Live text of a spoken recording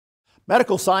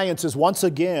Medical science is once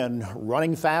again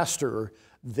running faster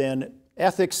than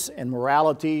ethics and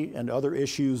morality and other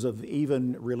issues of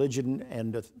even religion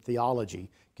and theology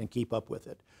can keep up with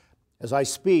it. As I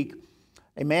speak,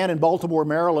 a man in Baltimore,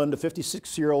 Maryland, a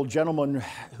 56-year-old gentleman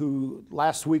who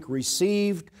last week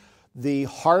received the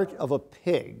heart of a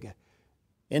pig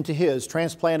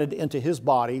transplanted into his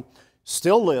body,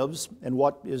 still lives in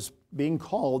what is being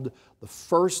called the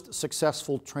first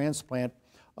successful transplant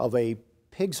of a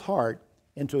pig's heart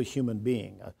into a human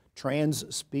being, a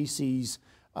trans-species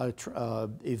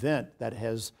event that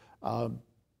has,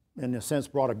 in a sense,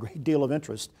 brought a great deal of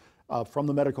interest from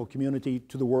the medical community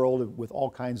to the world with all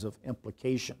kinds of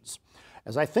implications.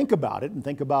 As I think about it and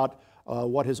think about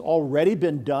what has already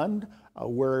been done,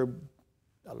 where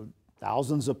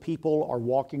thousands of people are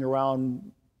walking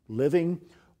around living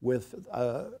with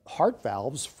heart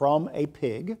valves from a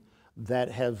pig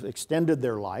that have extended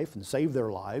their life and saved their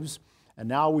lives. And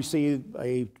now we see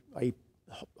a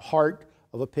heart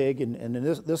of a pig, and in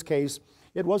this case,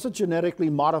 it was a genetically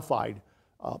modified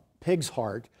pig's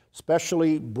heart,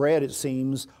 specially bred, it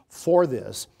seems, for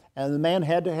this. And the man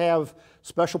had to have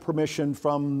special permission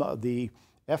from the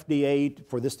FDA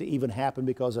for this to even happen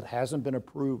because it hasn't been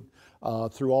approved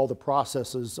through all the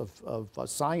processes of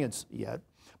science yet.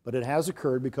 But it has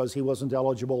occurred because he wasn't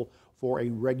eligible for a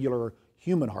regular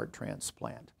human heart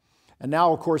transplant. And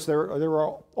now, of course, there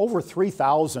are over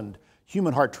 3,000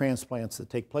 human heart transplants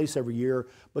that take place every year,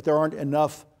 but there aren't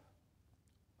enough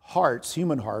hearts,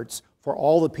 human hearts, for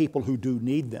all the people who do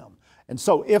need them. And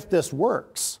so if this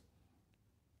works,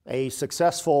 a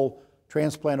successful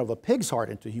transplant of a pig's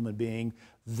heart into a human being,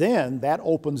 then that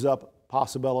opens up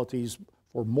possibilities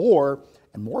for more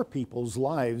and more people's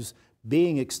lives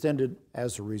being extended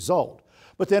as a result.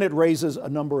 But then it raises a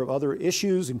number of other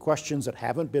issues and questions that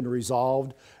haven't been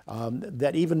resolved,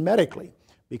 that even medically,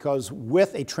 because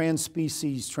with a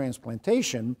trans-species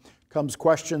transplantation comes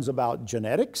questions about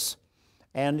genetics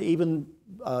and even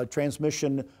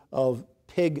transmission of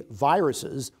pig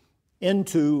viruses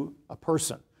into a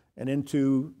person and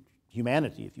into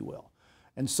humanity, if you will.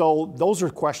 And so those are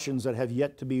questions that have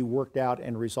yet to be worked out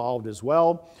and resolved as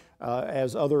well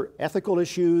as other ethical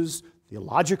issues,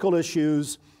 theological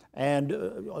issues, and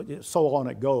so on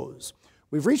it goes.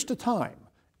 We've reached a time,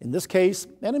 in this case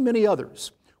and in many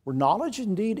others, where knowledge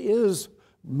indeed is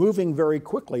moving very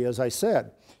quickly, as I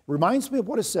said. It reminds me of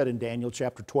what is said in Daniel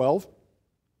chapter 12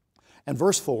 and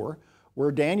verse 4, where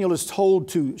Daniel is told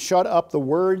to shut up the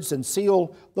words and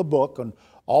seal the book and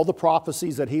all the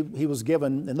prophecies that he was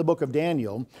given in the book of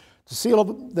Daniel, to seal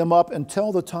them up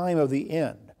until the time of the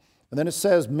end. And then it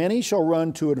says, many shall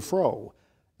run to and fro,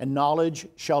 and knowledge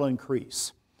shall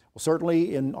increase. Well,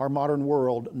 certainly in our modern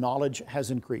world, knowledge has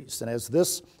increased. And as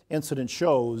this incident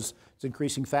shows, it's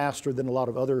increasing faster than a lot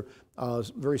of other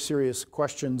very serious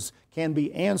questions can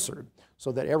be answered,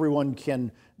 so that everyone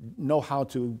can know how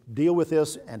to deal with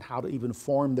this and how to even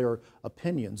form their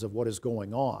opinions of what is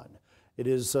going on. It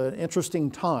is interesting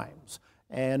times,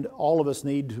 and all of us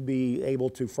need to be able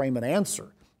to frame an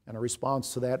answer and a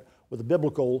response to that with a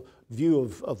biblical view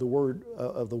of the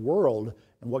world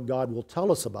and what God will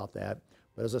tell us about that.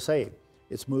 But as I say,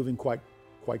 it's moving quite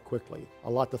quickly. A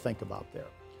lot to think about there.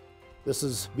 This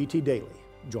is BT Daily.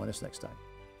 Join us next time.